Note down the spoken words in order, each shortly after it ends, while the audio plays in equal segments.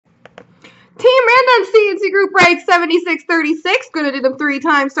Team Random C&C Group break 7636. Going to do them 3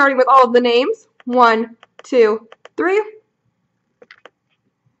 times, starting with all of the names. 1, 2, 3.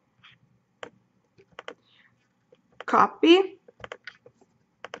 Copy.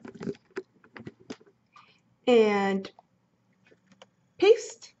 And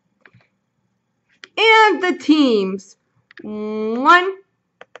paste. And the teams. 1,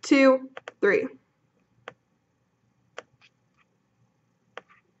 2, 3.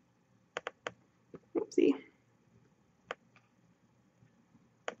 Oopsie.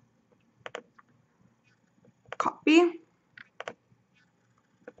 Copy.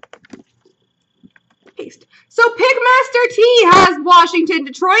 Paste. So Pigmaster T has Washington,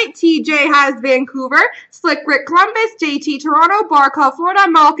 Detroit. TJ has Vancouver. Slick Rick, Columbus. JT, Toronto. Barkov, Florida.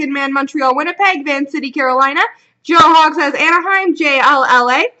 Malkin Man, Montreal, Winnipeg. Van City, Carolina. Joe Hogs has Anaheim. JL,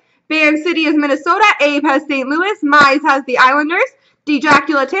 LA. Van City is Minnesota. Abe has St. Louis. Mize has the Islanders.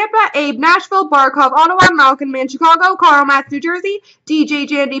 Djacula, Tampa. Abe, Nashville. Barkov, Ottawa. Malkin Man, Chicago. Carl Matz, New Jersey. DJ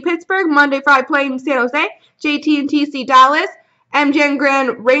Jandy, Pittsburgh. Monday Fried Plains, San Jose. JT and TC, Dallas. MJ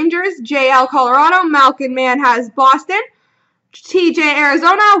Grand Rangers. JL, Colorado. Malkin Man has Boston. TJ,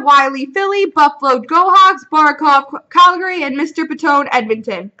 Arizona. Wiley, Philly. Buffalo, Go Hogs. Barkov, Calgary. And Mr. Patone,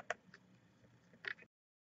 Edmonton.